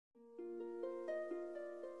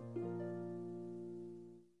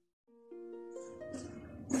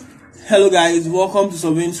Hello guys, welcome to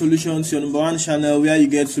Solving Solutions, your number one channel where you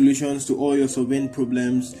get solutions to all your solving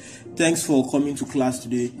problems. Thanks for coming to class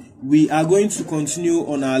today. We are going to continue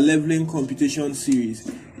on our leveling computation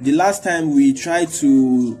series. The last time we tried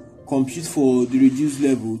to compute for the reduced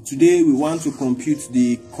level. Today we want to compute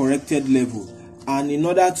the corrected level, and in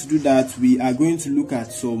order to do that we are going to look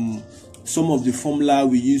at some of the formula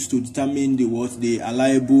we use to determine the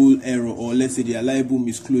allowable error, or let's say the allowable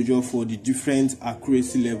misclosure for the different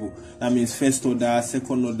accuracy level. That means first order,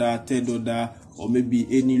 second order, third order, or maybe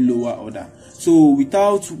any lower order. So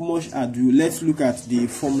without much ado, let's look at the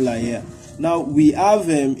formula here. Now we have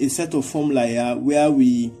a set of formula here where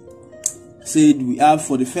we said we have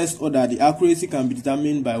for the first order the accuracy can be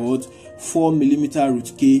determined by 4 mm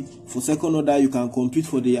root k. For second order you can compute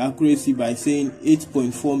for the accuracy by saying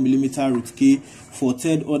 8.4 mm root k. For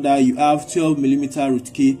third order you have 12 mm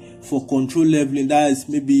root k. For control leveling, that is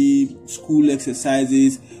maybe school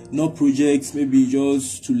exercises, not projects, maybe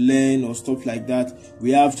just to learn or stuff like that,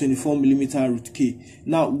 we have 24 mm root k.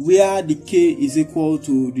 Now where the k is equal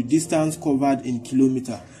to the distance covered in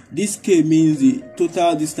kilometer. This k means the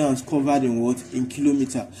total distance covered in in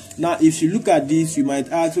kilometer. Now if you look at this, you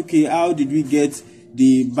might ask, okay, how did we get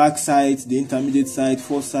the back side, the intermediate side,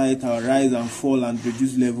 first side, our rise and fall and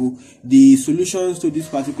reduce level? The solutions to this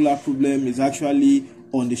particular problem is actually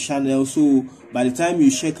on the channel, so by the time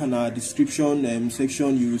you check on our description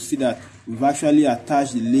section, you will see that we've actually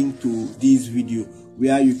attached the link to this video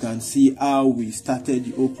where you can see how we started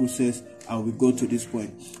the whole process and we got to this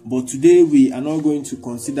point. But today we are not going to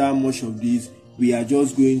consider much of this. We are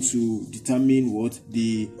just going to determine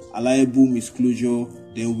the allowable misclosure,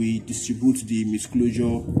 then we distribute the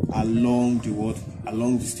misclosure along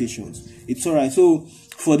the stations. It's all right. So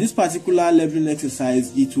for this particular leveling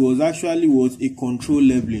exercise, it was actually a control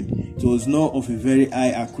leveling. It was not of a very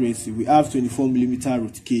high accuracy. We have 24 mm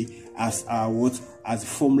root k as our as the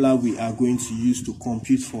formula we are going to use to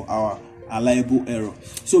compute for our allowable error.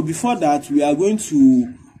 So before that, we are going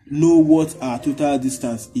to know what our total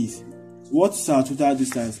distance is. What is our total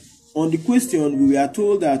distance? On the question, we were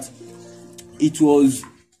told that it was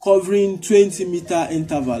covering 20 meter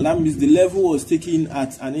interval. That means the level was taken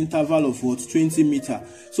at an interval of 20 meter.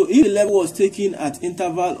 So if the level was taken at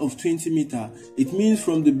interval of 20 meter, it means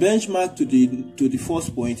from the benchmark to the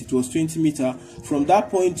first point it was 20 meter. From that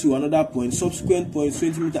point to another point, subsequent points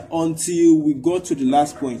 20 meter, until we got to the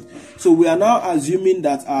last point. So we are now assuming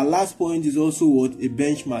that our last point is also a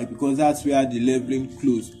benchmark, because that's where the leveling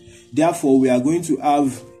closed. Therefore we are going to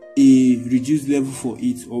have a reduced level for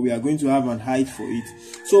it, or we are going to have an height for it.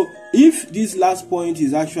 So if this last point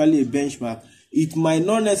is actually a benchmark, it might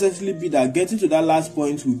not necessarily be that getting to that last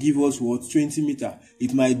point will give us 20 meter.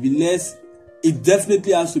 It might be less. It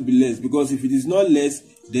definitely has to be less, because if it is not less,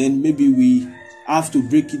 then maybe we have to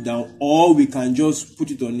break it down, or we can just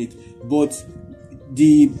put it on it. But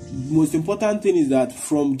the most important thing is that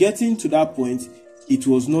from getting to that point, it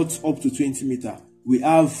was not up to 20 meter. We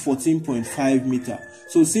have 14.5 meter.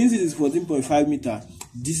 So since it is 14.5 meter,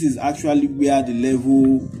 this is actually where the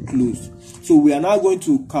level closed. So we are now going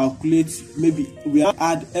to calculate, maybe we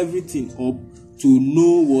add everything up to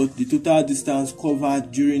know the total distance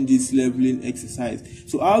covered during this leveling exercise.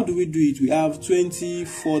 So how do we do it? We have 20,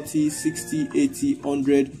 40, 60, 80,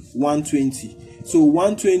 100, 120. So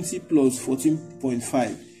 120 plus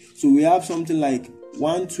 14.5. So we have something like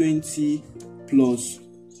 120 plus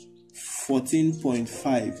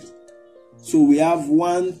 14.5. So we have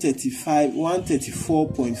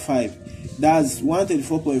 134.5. That's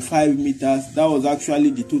 134.5 meters. That was actually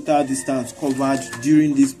the total distance covered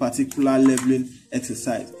during this particular leveling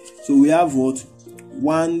exercise. So we have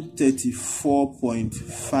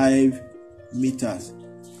 134.5 meters.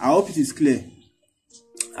 I hope it is clear.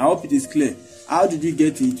 How did we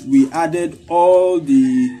get it? We added all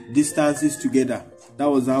the distances together. That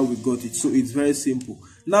was how we got it. So it's very simple.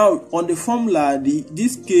 Now on the formula,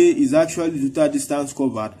 this k is actually the total distance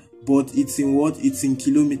covered, but it's in it's in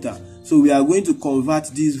kilometer. So we are going to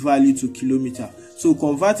convert this value to kilometer. So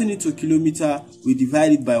converting it to kilometer, we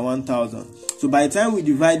divide it by 1000. So by the time we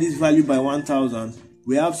divide this value by 1000,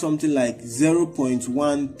 we have something like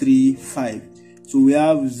 0.135. So we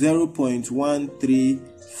have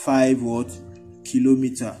 0.135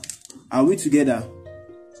 kilometer. Are we together?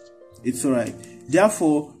 It's all right.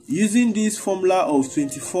 Therefore, using this formula of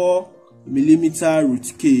 24 mm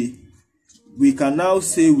root k, we can now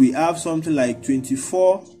say we have something like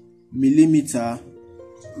 24 mm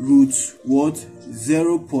root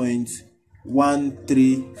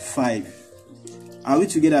 0.135. Are we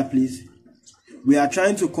together, please? we are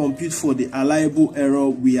trying to compute for the allowable error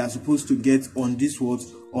we are supposed to get on this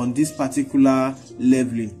on this particular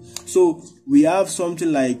leveling. So we have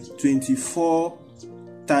something like 24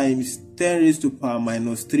 times 10 raised to power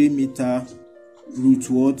minus 3 meter root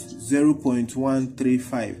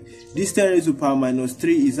 0.135. This 10 raised to power minus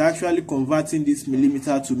 3 is actually converting this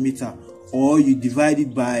millimeter to meter, or you divide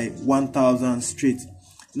it by 1000 straight.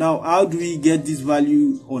 Now, how do we get this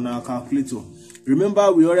value on our calculator? Remember,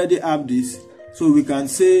 we already have this, so we can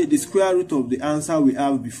say the square root of the answer we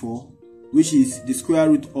have before, which is the square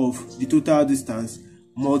root of the total distance,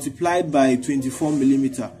 multiplied by 24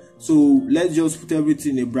 millimeter. So let's just put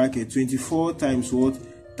everything in a bracket. 24 times what?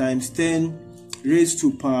 Times 10 raised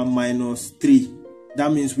to power minus 3.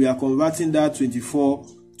 That means we are converting that 24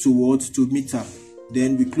 to what? To meter.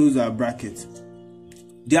 Then we close our bracket.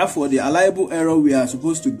 Therefore, the allowable error we are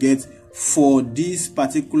supposed to get for this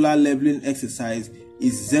particular leveling exercise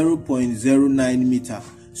is 0.09 meter.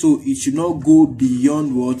 So it should not go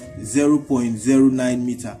beyond what? 0.09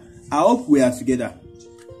 meter. I hope we are together.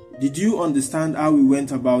 Did you understand how we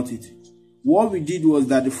went about it? What we did was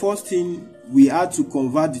that the first thing, we had to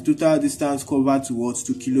convert the total distance covered to what?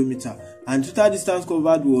 To kilometer. And total distance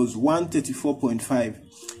covered was 134.5.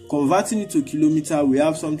 Converting it to kilometer, we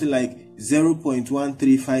have something like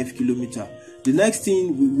 0.135 kilometer. The next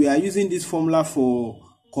thing, we are using this formula for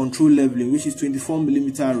control leveling, which is 24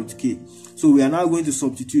 millimeter root k. So we are now going to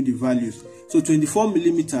substitute the values. So 24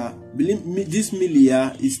 millimeter, this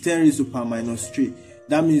milli is 10 raised to power minus 3.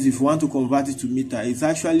 That means if you want to convert it to meter, it's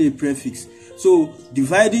actually a prefix. So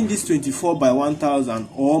dividing this 24 by 1000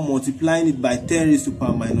 or multiplying it by 10 raised to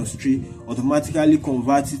power minus 3 automatically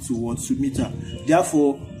converts it to what? To meter.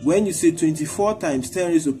 Therefore, when you say 24 times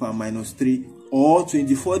 10 raised to power minus 3 or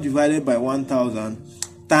 24 divided by 1000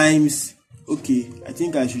 times, okay, I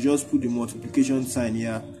think I should just put the multiplication sign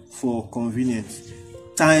here for convenience,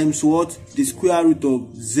 times what? The square root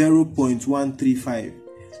of 0.135.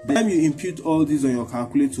 By the time you impute all this on your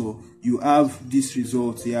calculator, you have this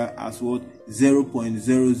result here as what?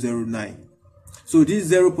 0.009. So this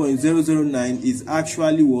 0.009 is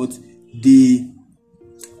actually what? The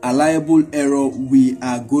allowable error we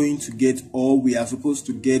are going to get, or we are supposed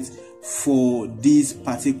to get, for this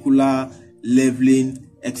particular leveling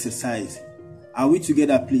exercise. Are we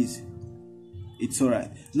together, please? It's alright.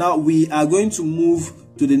 Now we are going to move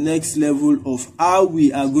to the next level of how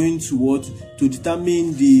we are going to what? To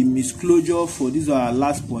determine the misclosure for this our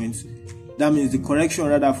last point. That means the correction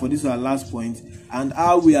rather for this our last point, and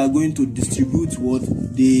how we are going to distribute what?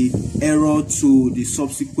 The error to the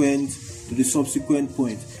subsequent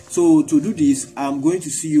point. So to do this, I'm going to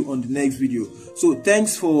see you on the next video. So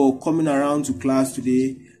thanks for coming around to class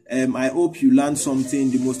today. I hope you learned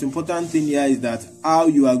something. The most important thing here is that how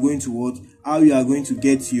you are going to what? How you are going to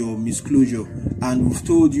get your misclosure, and we've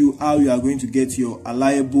told you how you are going to get your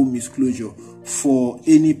allowable misclosure for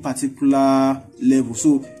any particular level.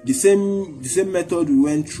 So the same method we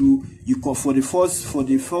went through. You for the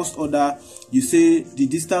first order, you say the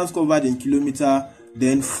distance covered in kilometer,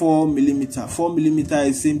 then 4 millimeter. 4 millimeter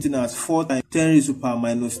is same thing as 4 times 10 raised to power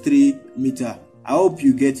minus 3 meter. I hope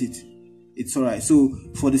you get it. It's alright. So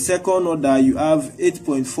for the second order, you have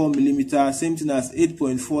 8.4 millimeter, same thing as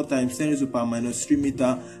 8.4 times 10 raised to power minus 3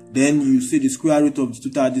 meter. Then you see the square root of the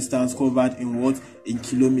total distance covered in what? In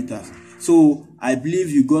kilometers. So I believe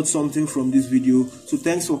you got something from this video. So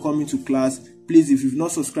thanks for coming to class. Please, if you've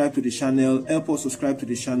not subscribed to the channel, help us subscribe to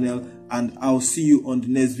the channel, and I'll see you on the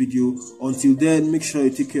next video. Until then, make sure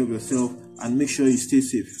you take care of yourself and make sure you stay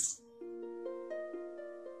safe.